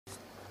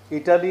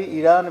Italy,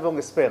 Iran এবং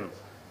Spain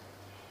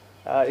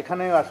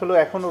এখানে আসলে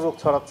এখনও রোগ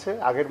ছড়াচ্ছে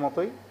আগের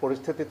মতোই,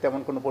 পরিস্থিতির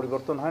তেমন কোনো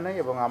পরিবর্তন হয় নাই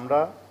এবং আমরা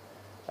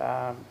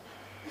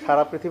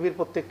সারা পৃথিবীর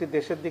প্রত্যেকটি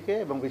দেশের দিকে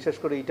এবং বিশেষ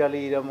করে ইটালি,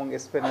 ইরান এবং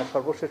স্পেনের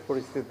সর্বশেষ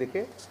পরিস্থিতির দিকে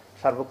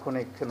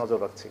সার্বক্ষণিক নজর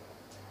রাখছি।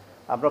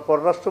 আমরা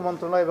পররাষ্ট্র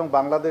মন্ত্রণালয় এবং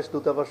বাংলাদেশ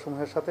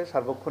দূতাবাসসমূহের সাথে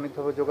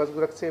সার্বক্ষণিকভাবে যোগাযোগ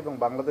রাখছি এবং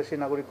বাংলাদেশি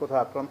নাগরিক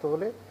কোথাও আক্রান্ত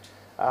হলে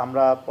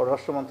আমরা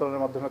পররাষ্ট্র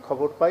মন্ত্রণালয়ের মাধ্যমে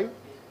খবর পাই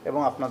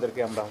এবং আপনাদেরকে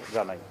আমরা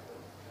জানাই।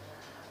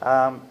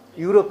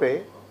 ইউরোপে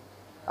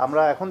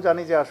আমরা এখন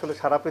জানি যে আসলে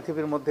সারা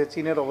পৃথিবীর মধ্যে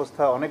চীনের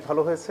অবস্থা অনেক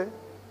ভালো হয়েছে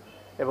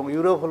এবং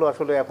ইউরোপ হলো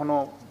আসলে এখনও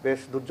বেশ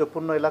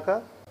দুর্যোগপূর্ণ এলাকা।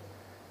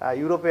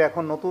 ইউরোপে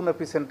এখন নতুন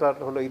এপিসেন্টার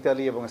হলো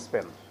ইতালি এবং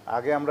স্পেন।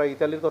 আগে আমরা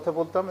ইতালির কথা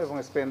বলতাম এবং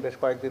স্পেন বেশ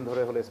কয়েকদিন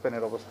ধরে হলো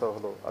স্পেনের অবস্থা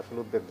হলো আসলে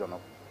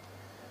উদ্বেগজনক।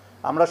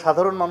 আমরা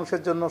সাধারণ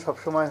মানুষের জন্য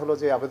সবসময় হলো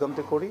যে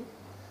আবেদনটি করি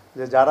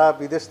যে যারা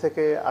বিদেশ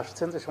থেকে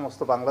আসছেন, যে সমস্ত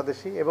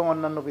বাংলাদেশি এবং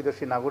অন্যান্য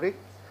বিদেশি নাগরিক,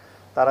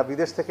 তারা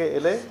বিদেশ থেকে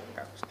এলে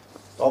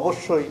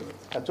অবশ্যই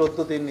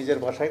 14 দিন নিজের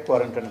বাসায়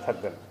কোয়ারেন্টাইনে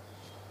থাকবেন।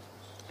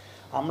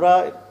 আমরা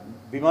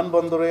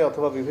বিমানবন্দরে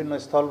অথবা বিভিন্ন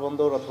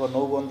স্থলবন্দর অথবা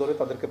নৌবন্দরে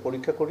তাদেরকে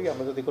পরীক্ষা করি।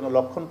 আমরা যদি কোনো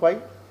লক্ষণ পাই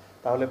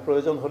তাহলে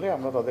প্রয়োজন হলে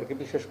আমরা তাদেরকে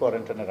বিশেষ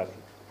কোয়ারেন্টাইনে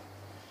রাখি।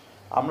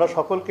 আমরা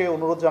সকলকে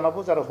অনুরোধ জানাবো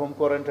যারা হোম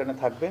কোয়ারেন্টাইনে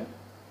থাকবে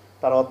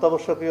তারা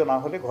অত্যাবশ্যকীয় না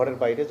হলে ঘরের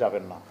বাইরে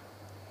যাবেন না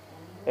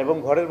এবং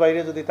ঘরের বাইরে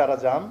যদি তারা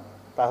যান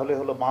তাহলে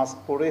হলো মাস্ক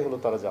পরেই হলো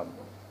তারা যান।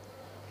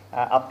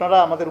 আপনারা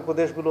আমাদের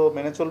উপদেশগুলো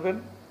মেনে চলবেন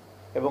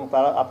এবং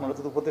আপনারা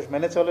যদি উপদেশ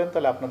মেনে চলেন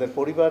তাহলে আপনাদের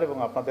পরিবার এবং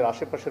আপনাদের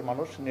আশেপাশের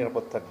মানুষ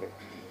নিরাপদ থাকবে।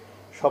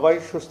 সবাই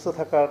সুস্থ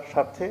থাকার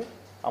স্বার্থে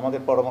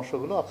আমাদের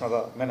পরামর্শগুলো আপনারা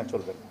মেনে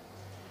চলবেন।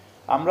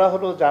 আমরা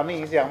হলো জানি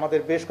যে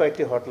আমাদের বেশ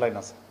কয়েকটি হটলাইন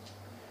আছে।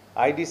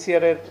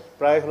 আইডিসিআরের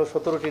প্রায় হলো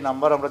 17টি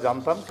নাম্বার আমরা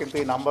জানতাম, কিন্তু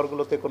এই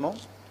নাম্বারগুলোতে কোনো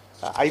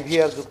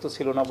আইভিআর যুক্ত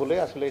ছিল না বলে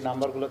আসলে এই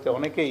নাম্বারগুলোতে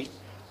অনেকেই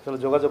আসলে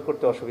যোগাযোগ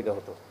করতে অসুবিধা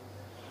হতো।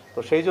 তো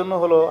সেই জন্য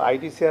হলো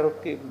আইডিসিআর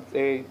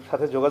এই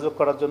সাথে যোগাযোগ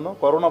করার জন্য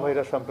করোনা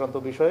ভাইরাস সংক্রান্ত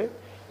বিষয়ে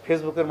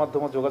ফেসবুকের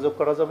মাধ্যমে যোগাযোগ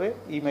করা যাবে,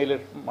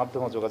 ইমেইলের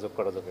মাধ্যমে যোগাযোগ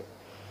করা যাবে।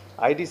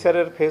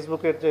 আইডিসিআরের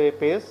ফেসবুকের যে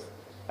পেজ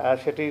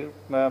সেটির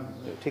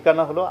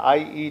ঠিকানা হলো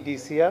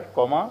IEDCR,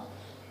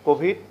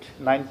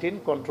 COVID-19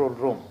 কন্ট্রোল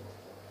রুম।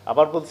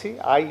 আবার বলছি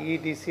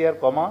IEDCR,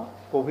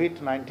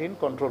 COVID-19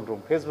 কন্ট্রোল রুম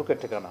ফেসবুকের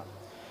ঠিকানা।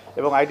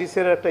 এবং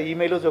আইডিসিআর একটা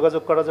ইমেইলও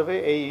যোগাযোগ করা যাবে।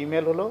 এই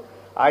ইমেল হলো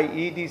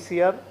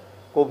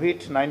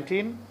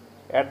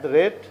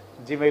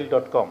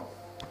iedcrcovid19@gmail.com।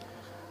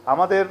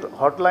 আমাদের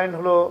হটলাইন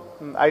হলো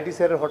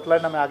আইডিসিআরের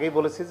হটলাইন আমি আগেই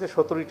বলেছি যে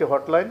 17টি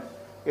হটলাইন।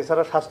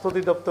 এছাড়া স্বাস্থ্য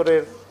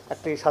অধিদপ্তরের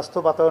একটি স্বাস্থ্য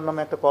বাতায়ন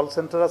নামে একটা কল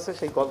সেন্টার আছে।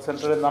 সেই কল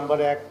সেন্টারের নাম্বার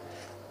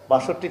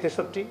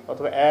 1-6263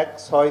 অথবা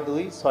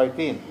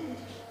 16263।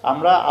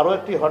 আমরা আরও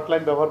একটি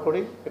হটলাইন ব্যবহার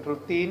করি, এটা হলো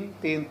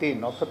 333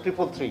 অর্থাৎ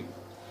 333।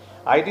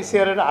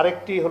 আইডিসিআরের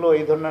আরেকটি হলো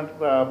এই ধরনের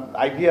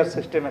আইভিআর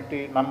সিস্টেম একটি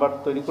নাম্বার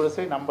তৈরি করেছে।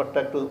 এই নাম্বারটা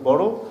একটু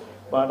বড়,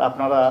 বাট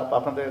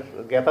আপনাদের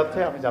জ্ঞাতার্থে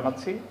আমি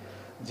জানাচ্ছি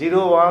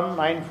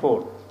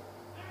 0194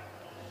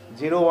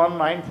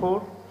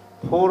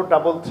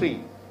 433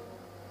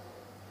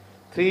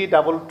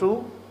 322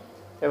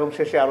 এবং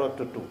শেষে আরও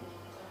একটু 2।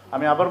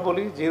 আমি আবার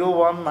বলি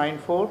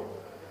 0194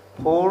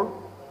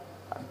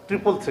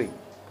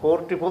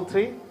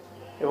 433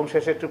 এবং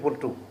শেষে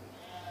 222।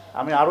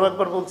 আমি আরও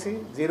একবার বলছি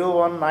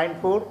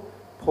 0194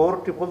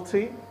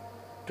 433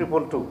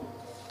 222।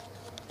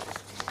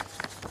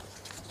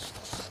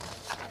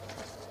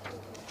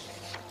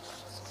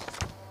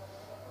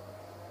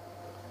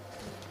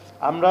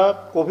 আমরা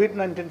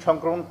COVID-19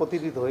 সংক্রমণ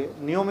প্রতিরোধ হয়ে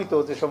নিয়মিত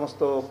যে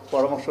সমস্ত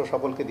পরামর্শ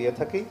সকলকে দিয়ে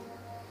থাকি,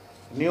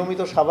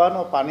 নিয়মিত সাবান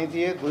ও পানি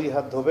দিয়ে 2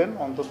 হাত ধোবেন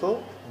অন্তত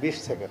 20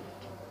 সেকেন্ড।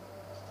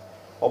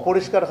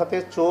 অপরিষ্কার হাতে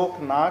চোখ,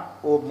 নাক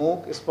ও মুখ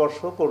স্পর্শ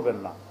করবেন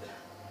না।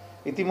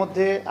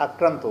 ইতিমধ্যে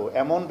আক্রান্ত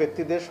এমন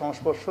ব্যক্তিদের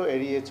সংস্পর্শ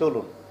এড়িয়ে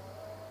চলুন।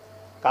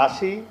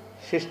 কাশি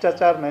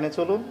শিষ্টাচার মেনে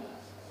চলুন,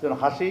 যেন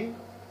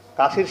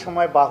কাশির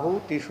সময় বাহু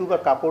টিস্যু বা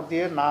কাপড়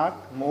দিয়ে নাক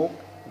মুখ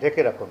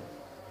ঢেকে রাখুন।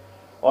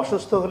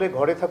 অসুস্থ হলে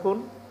ঘরে থাকুন।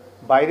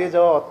 বাইরে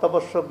যাওয়া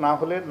অত্যাবশ্যক না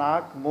হলে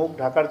নাক মুখ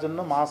ঢাকার জন্য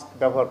মাস্ক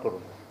ব্যবহার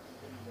করুন।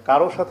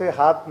 কারো সাথে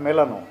হাত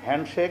মেলানো,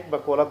 হ্যান্ডশেক বা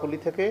কোলাকুলি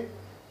থেকে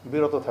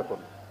বিরত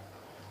থাকুন।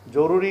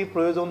 জরুরি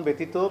প্রয়োজন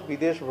ব্যতীত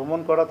বিদেশ ভ্রমণ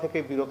করা থেকে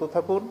বিরত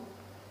থাকুন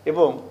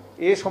এবং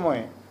এ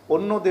সময়ে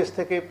অন্য দেশ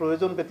থেকে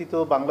প্রয়োজন ব্যতীত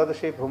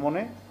বাংলাদেশে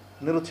ভ্রমণে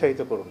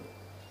নিরুৎসাহিত করুন।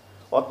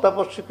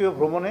 অত্যাবশ্যকীয়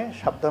ভ্রমণে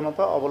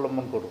সাবধানতা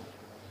অবলম্বন করুন।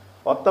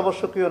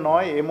 অত্যাবশ্যকীয়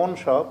নয় এমন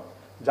সব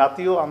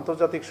জাতীয়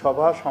আন্তর্জাতিক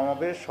সভা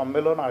সমাবেশ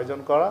সম্মেলন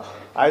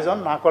আয়োজন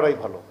না করাই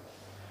ভালো।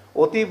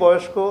 অতি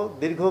বয়স্ক,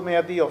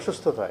 দীর্ঘমেয়াদী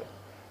অসুস্থতায়,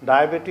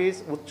 ডায়াবেটিস,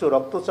 উচ্চ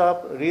রক্তচাপ,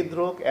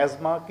 হৃদরোগ,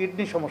 অ্যাজমা,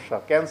 কিডনি সমস্যা,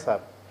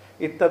 ক্যান্সার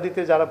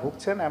ইত্যাদিতে যারা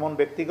ভুগছেন এমন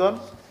ব্যক্তিগণ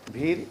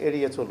ভিড়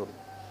এড়িয়ে চলুন।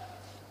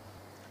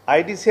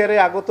 আইডিসিআরে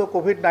আগত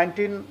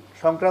COVID-19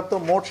 সংক্রান্ত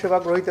মোট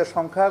সেবাগ্রহীতার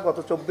সংখ্যা গত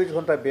 24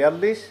 ঘন্টায়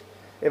 42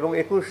 এবং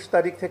 21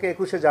 তারিখ থেকে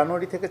 21শে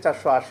জানুয়ারি থেকে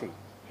 480।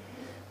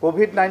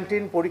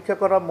 COVID-19 পরীক্ষা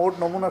করা মোট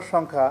নমুনার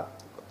সংখ্যা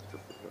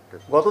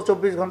গত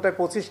 24 ঘন্টায়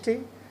 25টি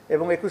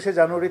এবং 21শে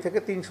জানুয়ারি থেকে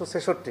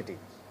 366টি।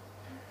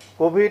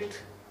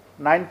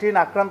 COVID-19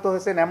 আক্রান্ত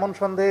হয়েছেন এমন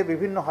সন্দেহে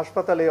বিভিন্ন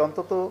হাসপাতালে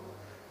অন্তত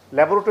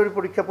ল্যাবরেটরি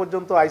পরীক্ষা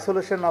পর্যন্ত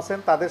আইসোলেশন আছেন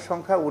তাদের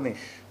সংখ্যা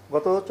 19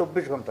 গত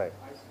 24 ঘন্টায়,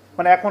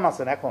 মানে এখন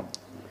আছেন। এখন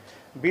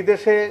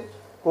বিদেশে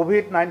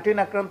কোভিড-19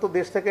 আক্রান্ত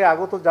দেশ থেকে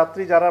আগত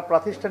যাত্রী যারা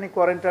প্রাতিষ্ঠানিক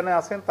কোয়ারেন্টাইনে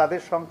আছেন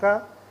তাদের সংখ্যা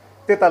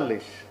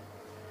 43।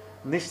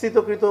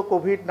 নিশ্চিতকৃত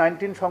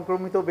কোভিড-19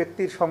 সংক্রমিত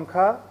ব্যক্তির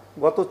সংখ্যা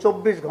গত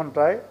 24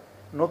 ঘন্টায়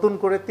নতুন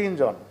করে 3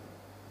 জন,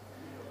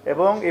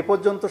 এবং এ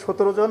পর্যন্ত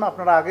 17 জন।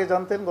 আপনারা আগে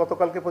জানতেন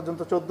গতকালকে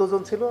পর্যন্ত 14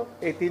 জন ছিল,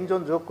 এই 3 জন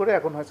যোগ করে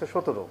এখন হয়েছে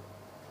 17।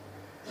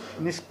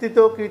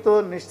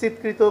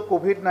 নিশ্চিতকৃত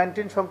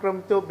কোভিড-19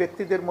 সংক্রমিত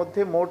ব্যক্তিদের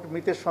মধ্যে মোট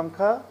মৃতের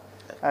সংখ্যা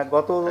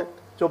গত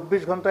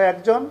 24 ঘন্টায় 1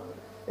 জন,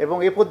 এবং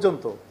এ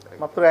পর্যন্ত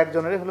মাত্র 1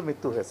 জনেরই হলো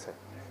মৃত্যু হয়েছে।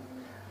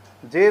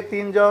 যে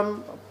 3 জন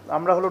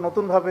আমরা হলো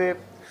নতুনভাবে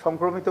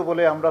সংক্রমিত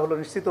বলে আমরা হলো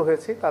নিশ্চিত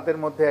হয়েছি, তাদের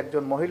মধ্যে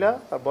একজন মহিলা,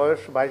 তার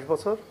বয়স 22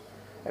 বছর,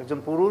 একজন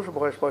পুরুষ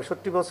বয়স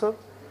 65 বছর,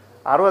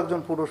 আরও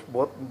একজন পুরুষ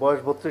বয়স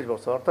 32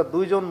 বছর, অর্থাৎ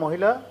 2 জন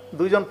মহিলা,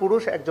 2 জন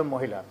পুরুষ, 1 জন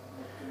মহিলা।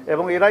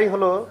 এবং এরা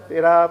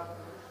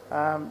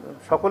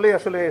সকলেই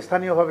আসলে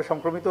স্থানীয়ভাবে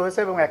সংক্রমিত হয়েছে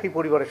এবং একই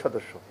পরিবারের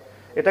সদস্য।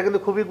 এটা কিন্তু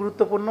খুবই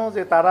গুরুত্বপূর্ণ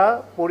যে তারা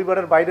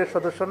পরিবারের বাইরের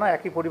সদস্য না,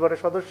 একই পরিবারের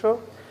সদস্য।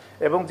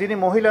 এবং যিনি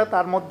মহিলা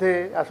তার মধ্যে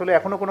আসলে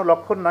এখনও কোনো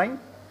লক্ষণ নাই,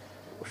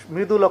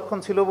 মৃদু লক্ষণ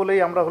ছিল বলেই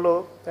আমরা হলো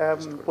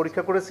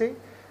পরীক্ষা করেছি,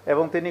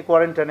 এবং তিনি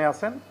কোয়ারেন্টাইনে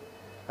আছেন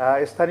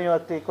স্থানীয়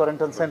একটি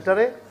কোয়ারেন্টাইন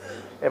সেন্টারে।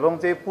 এবং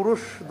যে পুরুষ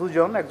 2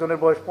 জন, একজনের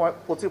বয়স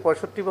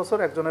 65 বছর,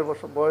 একজনের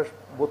বয়স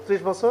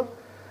 32 বছর,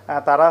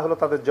 তারা হলো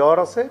তাদের জ্বর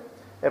আছে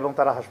এবং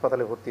তারা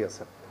হাসপাতালে ভর্তি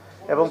আছে,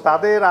 এবং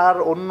তাদের আর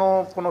অন্য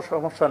কোনো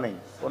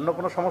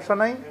সমস্যা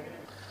নেই।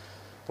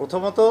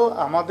 প্রথমত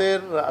আমাদের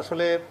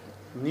আসলে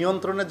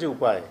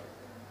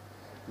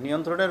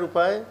নিয়ন্ত্রণের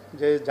উপায়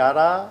যে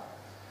যারা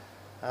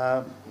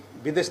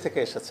বিদেশ থেকে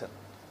এসেছেন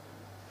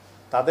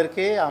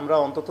তাদেরকে আমরা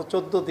অন্তত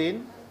 14 দিন,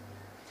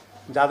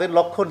 যাদের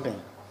লক্ষণ নেই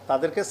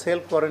তাদেরকে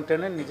সেলফ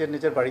কোয়ারেন্টাইনে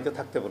নিজের বাড়িতে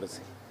থাকতে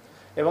বলেছি,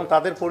 এবং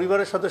তাদের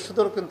পরিবারের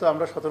সদস্যদেরও কিন্তু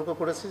আমরা সতর্ক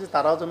করেছি যে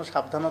তারাও যেন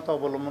সাবধানতা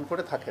অবলম্বন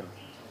করে থাকেন।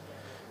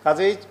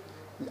 কাজেই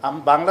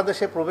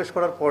বাংলাদেশে প্রবেশ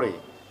করার পরে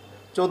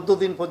 14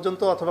 দিন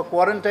পর্যন্ত, অথবা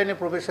কোয়ারেন্টাইনে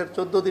প্রবেশের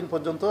 14 দিন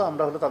পর্যন্ত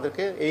আমরা হলো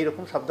তাদেরকে এই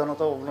রকম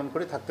সাবধানতা অবলম্বন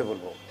করে থাকতে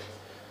বলবো।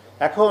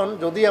 এখন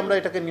যদি আমরা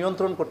এটাকে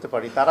নিয়ন্ত্রণ করতে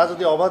পারি, তারা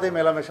যদি অবাধে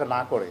মেলামেশা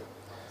না করে,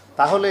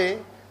 তাহলে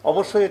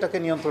অবশ্যই এটাকে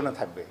নিয়ন্ত্রণে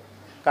থাকবে।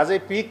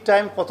 কাজেই পিক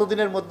টাইম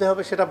কতদিনের মধ্যে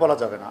হবে সেটা বলা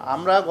যাবে না।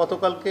 আমরা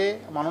গতকালকে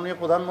মাননীয়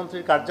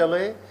প্রধানমন্ত্রীর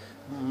কার্যালয়ে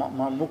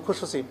মুখ্য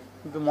সচিব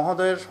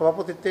মহোদয়ের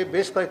সভাপতিত্বে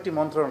বেশ কয়েকটি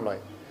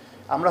মন্ত্রণালয়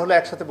আমরা হলো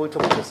একসাথে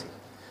বৈঠক করেছি,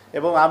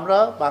 এবং আমরা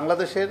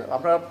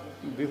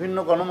বিভিন্ন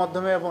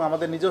গণমাধ্যমে এবং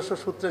আমাদের নিজস্ব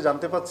সূত্রে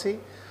জানতে পাচ্ছি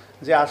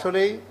যে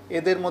আসলেই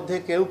এদের মধ্যে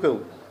কেউ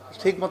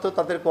ঠিকমতো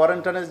তাদের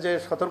কোয়ারেন্টাইনের যে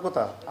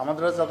সতর্কতা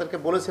আমরা যাদেরকে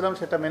বলেছিলাম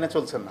সেটা মেনে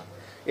চলছেন না।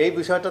 এই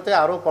বিষয়টাতে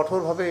আরও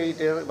কঠোরভাবে এই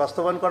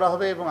বাস্তবায়ন করা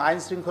হবে, এবং আইন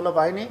শৃঙ্খলা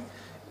বাহিনী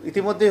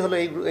ইতিমধ্যেই হলো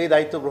এই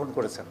দায়িত্ব গ্রহণ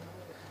করেছেন,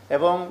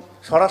 এবং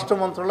স্বরাষ্ট্র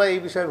মন্ত্রণালয় এই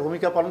বিষয়ে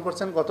ভূমিকা পালন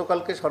করছেন।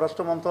 গতকালকে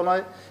স্বরাষ্ট্র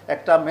মন্ত্রণালয়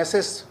একটা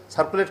মেসেজ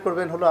সার্কুলেট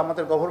করবেন হলো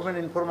আমাদের গভর্নমেন্ট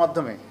ইনফোর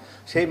মাধ্যমে,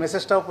 সেই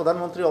মেসেজটাও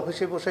প্রধানমন্ত্রী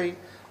অফিসে বসেই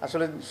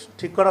আসলে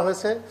ঠিক করা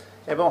হয়েছে,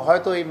 এবং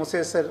হয়তো এই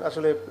মেসেজের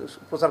আসলে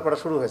প্রচার করা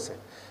শুরু হয়েছে।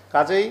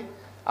 কাজেই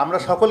আমরা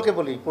সকলকে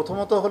বলি,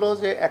 প্রথমত হলো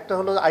যে একটা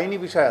হলো আইনি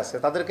বিষয় আছে,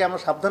 তাদেরকে আমরা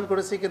সাবধান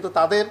করেছি, কিন্তু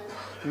তাদের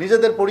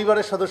নিজেদের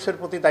পরিবারের সদস্যের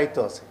প্রতি দায়িত্ব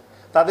আছে,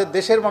 তাদের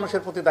দেশের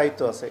মানুষের প্রতি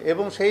দায়িত্ব আছে।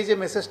 এবং সেই যে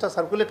মেসেজটা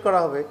সার্কুলেট করা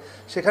হবে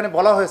সেখানে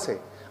বলা হয়েছে,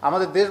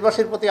 আমাদের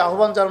দেশবাসীর প্রতি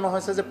আহ্বান জানানো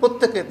হয়েছে যে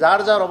প্রত্যেকে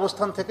যার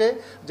অবস্থান থেকে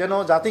যেন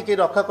জাতিকে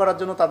রক্ষা করার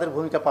জন্য তাদের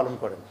ভূমিকা পালন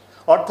করেন।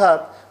 অর্থাৎ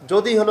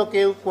যদি হলো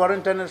কেউ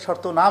কোয়ারেন্টাইনের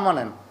শর্ত না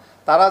মানেন,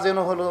 তারা যেন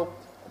হলো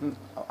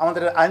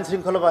আমাদের আইন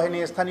শৃঙ্খলা বাহিনী,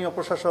 স্থানীয়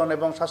প্রশাসন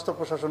এবং স্বাস্থ্য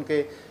প্রশাসনকে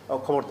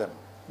খবর দেন,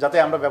 যাতে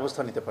আমরা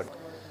ব্যবস্থা নিতে পারি।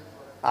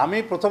 আমি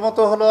প্রথমত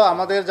হলো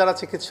আমাদের যারা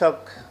চিকিৎসক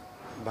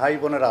ভাই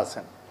বোনেরা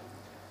আছেন,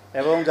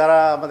 এবং যারা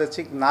আমাদের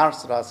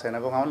নার্সরা আছেন,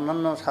 এবং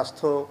অন্যান্য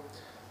স্বাস্থ্য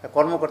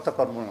কর্মকর্তা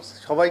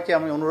সবাইকে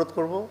আমি অনুরোধ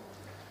করব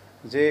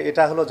যে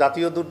এটা হলো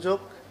জাতীয় দুর্যোগ,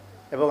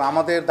 এবং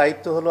আমাদের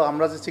দায়িত্ব হলো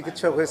আমরা যে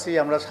চিকিৎসক হয়েছি,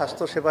 আমরা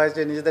স্বাস্থ্য সেবায়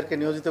যে নিজেদেরকে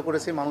নিয়োজিত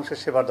করেছি মানুষের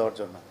সেবা দেওয়ার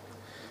জন্য।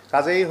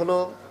 কাজেই হলো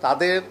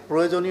তাদের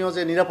প্রয়োজনীয়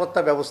যে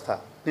নিরাপত্তা ব্যবস্থা,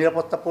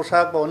 নিরাপত্তা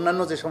পোশাক বা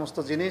অন্যান্য যে সমস্ত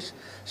জিনিস,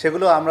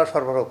 সেগুলো আমরা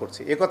সরবরাহ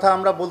করছি।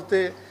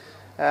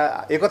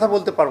 একথা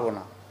বলতে পারবো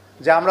না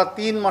যে আমরা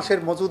 3 মাসের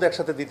মজুদ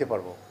একসাথে দিতে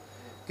পারবো,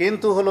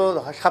 কিন্তু হলো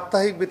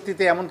সাপ্তাহিক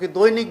ভিত্তিতে, এমনকি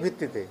দৈনিক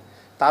ভিত্তিতে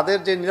তাদের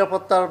যে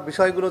নিরাপত্তার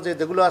বিষয়গুলো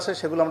যেগুলো আছে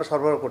সেগুলো আমরা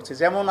সরবরাহ করছি।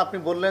 যেমন আপনি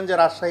বললেন যে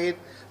রাজশাহীর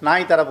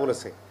নাই, তারা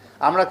বলেছে,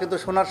 আমরা কিন্তু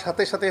শোনার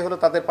সাথে সাথে হলো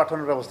তাদের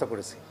পাঠানোর ব্যবস্থা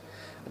করেছি।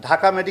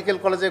 ঢাকা মেডিকেল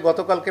কলেজে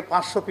গতকালকে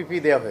 500 পিপি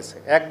দেওয়া হয়েছে।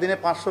 একদিনে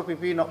 500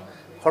 পিপি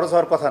খরচ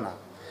হওয়ার কথা না,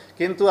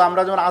 কিন্তু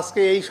আমরা যেমন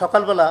আজকে এই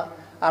সকালবেলা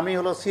আমি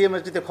হলো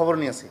সিএমএসডিতে খবর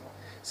নিয়েছি,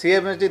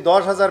 সিএমএসডি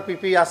 10,000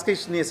 পিপি আজকেই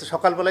নিয়েছে,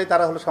 সকালবেলায়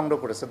তারা হলো সংগ্রহ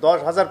করেছে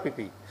 10,000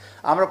 পিপি।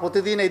 আমরা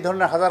প্রতিদিন এই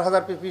ধরনের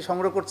হাজার পিপি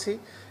সংগ্রহ করছি,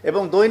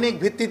 এবং দৈনিক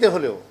ভিত্তিতে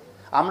হলেও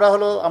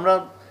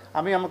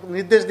আমি আমাকে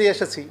নির্দেশ দিয়ে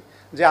এসেছি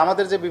যে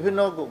আমাদের যে বিভিন্ন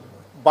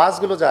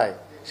বাসগুলো যায়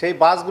সেই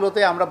বাসগুলোতে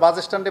আমরা বাস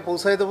স্ট্যান্ডে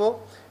পৌঁছাই দেবো,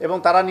 এবং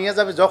তারা নিয়ে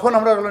যাবে। যখন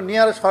আমরা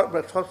নিয়ে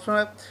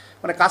সবসময়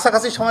মানে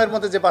কাছাকাছি সময়ের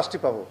মধ্যে যে বাসটি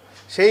পাবো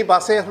সেই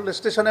বাসে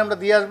স্টেশনে আমরা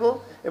দিয়ে আসবো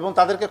এবং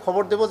তাদেরকে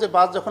খবর দেবো যে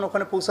বাস যখন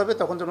ওখানে পৌঁছাবে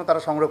তখন যেন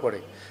তারা সংগ্রহ করে।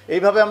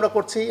 এইভাবে আমরা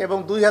করছি এবং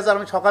 2000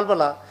 আমি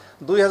সকালবেলা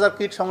 2000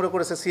 কিট সংগ্রহ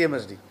করেছে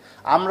সিএমএসডি।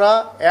 আমরা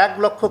 1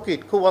 লক্ষ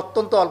কিট, খুব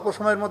অত্যন্ত অল্প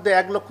সময়ের মধ্যে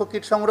 1 লক্ষ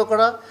কিট সংগ্রহ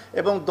করা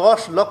এবং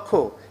 10 লক্ষ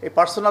এই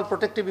পার্সোনাল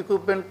প্রোটেক্টিভ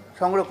ইকুইপমেন্ট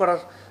সংগ্রহ করার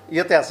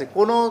ইয়েতে আছে।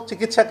 কোনো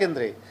চিকিৎসা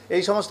কেন্দ্রে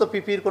এই সমস্ত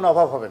পিপির কোনো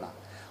অভাব হবে না।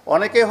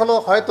 অনেকে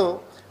হয়তো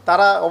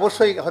তারা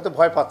অবশ্যই হয়তো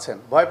ভয়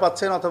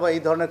পাচ্ছেন অথবা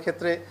এই ধরনের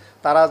ক্ষেত্রে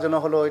তারা যেন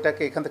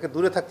এটাকে এখান থেকে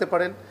দূরে থাকতে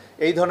পারেন,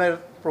 এই ধরনের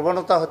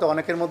প্রবণতা হয়তো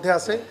অনেকের মধ্যে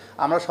আছে।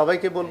 আমরা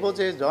সবাইকে বলবো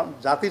যে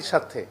জাতির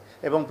স্বার্থে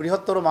এবং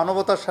বৃহত্তর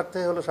মানবতার স্বার্থে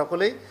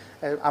সকলেই,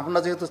 আমরা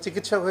যেহেতু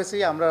চিকিৎসক হয়েছি,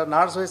 আমরা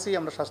নার্স হয়েছি,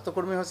 আমরা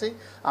স্বাস্থ্যকর্মী হয়েছি,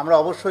 আমরা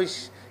অবশ্যই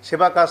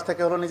সেবা কাজ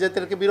থেকে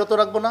নিজেদেরকে বিরত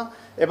রাখবো না।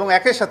 এবং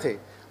একই সাথে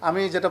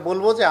আমি যেটা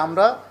বলবো যে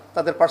আমরা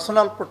তাদের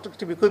পার্সোনাল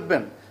প্রোটেক্টিভ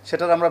ইকুইপমেন্ট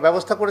সেটার আমরা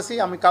ব্যবস্থা করেছি।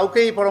 আমি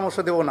কাউকেই পরামর্শ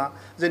দেব না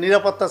যে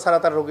নিরাপত্তা ছাড়া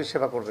তার রোগীর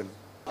সেবা করবেন।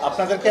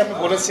 আপনাদেরকে আমি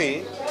বলেছি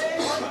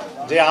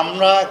যে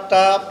আমরা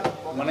একটা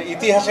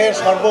ইতিহাসের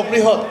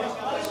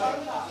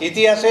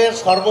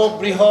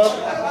সর্ববৃহৎ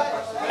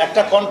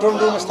একটা কন্ট্রোল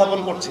রুম স্থাপন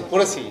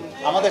করেছি।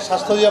 আমাদের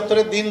স্বাস্থ্য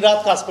অধিদপ্তরের দিন রাত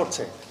কাজ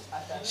করছে।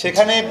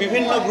 সেখানে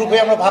বিভিন্ন গ্রুপে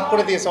আমরা ভাগ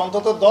করে দিয়েছি,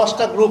 অন্তত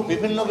 10টা গ্রুপ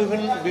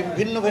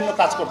ভিন্ন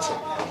কাজ করছে।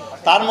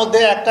 তার মধ্যে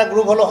একটা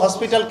গ্রুপ হলো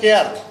hospital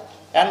care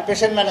and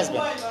patient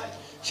management.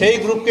 সেই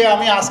গ্রুপকে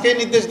আমি আজকেই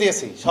নির্দেশ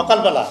দিয়েছি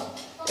সকালবেলা,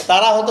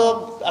 তারা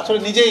আসলে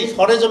নিজেই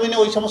সরেজমিনে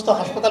ওই সমস্ত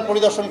হাসপাতাল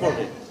পরিদর্শন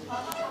করবে।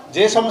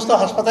 যে সমস্ত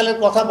হাসপাতালের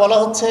কথা বলা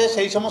হচ্ছে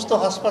সেই সমস্ত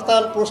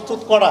হাসপাতাল প্রস্তুত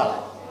করা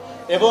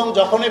এবং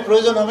যখনই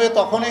প্রয়োজন হবে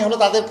তখনই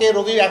তাদেরকে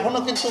রোগী, এখনও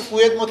কিন্তু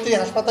কুয়েত মৈত্রী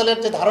হাসপাতালের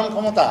যে ধারণ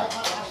ক্ষমতা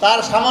তার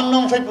সামান্য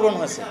অংশই পূরণ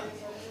হয়েছে।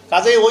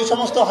 কাজেই ওই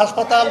সমস্ত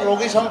হাসপাতাল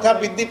রোগী সংখ্যা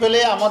বৃদ্ধি পেলে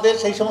আমাদের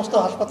সেই সমস্ত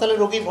হাসপাতালে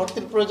রোগী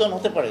ভর্তির প্রয়োজন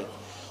হতে পারে।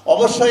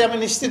 অবশ্যই আমি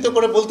নিশ্চিত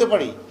করে বলতে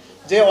পারি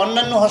যে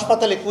অন্যান্য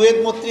হাসপাতালে, কুয়েত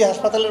মৈত্রী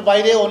হাসপাতালের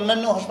বাইরে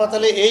অন্যান্য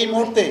হাসপাতালে এই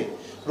মুহূর্তে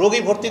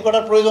রোগী ভর্তি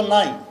করার প্রয়োজন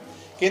নাই,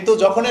 কিন্তু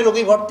যখনই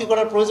রোগী ভর্তি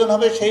করার প্রয়োজন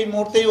হবে সেই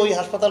মুহূর্তেই ওই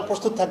হাসপাতাল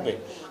প্রস্তুত থাকবে।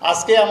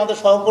 আজকে আমাদের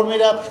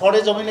সহকর্মীরা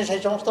সরেজমিনে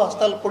সেই সমস্ত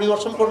হাসপাতাল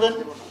পরিদর্শন করবেন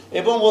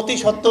এবং অতি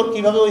সত্বর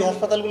কীভাবে ওই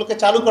হাসপাতালগুলোকে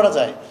চালু করা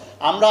যায়।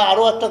 আমরা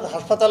আরও একটা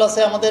হাসপাতাল আছে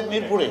আমাদের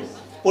মিরপুরে,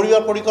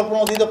 পরিবার পরিকল্পনা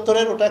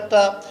অধিদপ্তরের, ওটা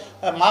একটা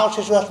মা ও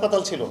শিশু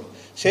হাসপাতাল ছিল।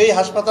 সেই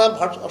হাসপাতাল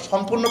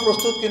সম্পূর্ণ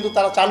প্রস্তুত, কিন্তু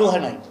তারা চালু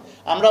হয় নাই।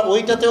 আমরা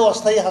ওইটাতেও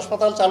অস্থায়ী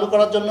হাসপাতাল চালু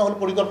করার জন্য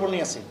পরিকল্পনা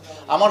নিয়েছি।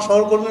 আমার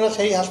সহকর্মীরা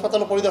সেই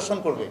হাসপাতালও পরিদর্শন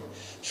করবে।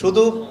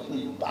 শুধু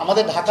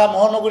আমাদের ঢাকা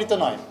মহানগরীতে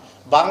নয়,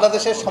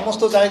 বাংলাদেশের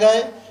সমস্ত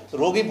জায়গায়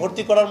রোগী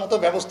ভর্তি করার মতো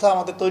ব্যবস্থা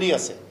আমাদের তৈরি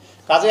আছে।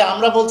 কাজে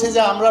আমরা বলছি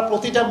যে আমরা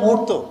প্রতিটা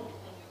মুহূর্ত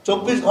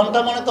 24 ঘন্টা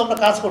তো আমরা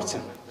কাজ করছি।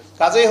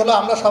 কাজেই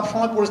আমরা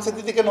সবসময়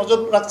পরিস্থিতির দিকে নজর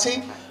রাখছি,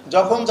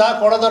 যখন যা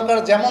করা দরকার,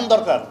 যেমন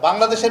দরকার।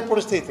 বাংলাদেশের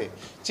পরিস্থিতিতে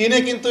চীনে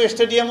কিন্তু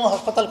স্টেডিয়াম ও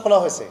হাসপাতাল খোলা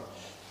হয়েছে।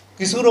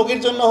 কিছু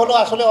রোগীর জন্য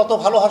আসলে অত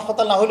ভালো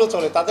হাসপাতাল না হলেও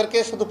চলে, তাদেরকে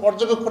শুধু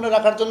পর্যবেক্ষণে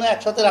রাখার জন্য,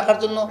 একসাথে রাখার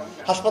জন্য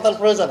হাসপাতাল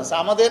প্রয়োজন আছে।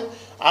 আমাদের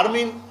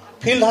আর্মির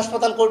ফিল্ড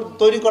হাসপাতাল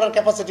তৈরি করার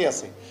ক্যাপাসিটি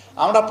আছে।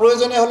 আমরা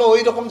প্রয়োজনে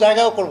ওই রকম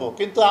জায়গাও করব,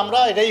 কিন্তু আমরা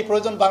এটাই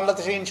প্রয়োজন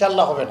বাংলাদেশে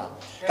ইনশাল্লাহ হবে না।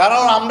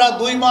 কারণ আমরা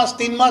 2 মাস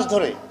 3 মাস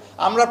ধরে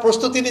আমরা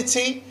প্রস্তুতি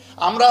নিচ্ছি।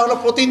 আমরা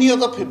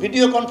প্রতিনিয়ত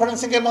ভিডিও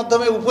কনফারেন্সিংয়ের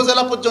মাধ্যমে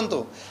উপজেলা পর্যন্ত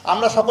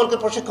আমরা সকলকে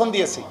প্রশিক্ষণ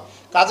দিয়েছি।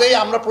 কাজেই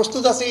আমরা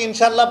প্রস্তুত আছি,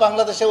 ইনশাল্লাহ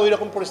বাংলাদেশে ওই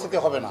রকম পরিস্থিতি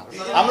হবে না।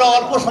 আমরা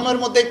অল্প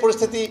সময়ের মধ্যেই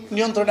পরিস্থিতি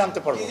নিয়ন্ত্রণে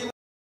আনতে পারবো।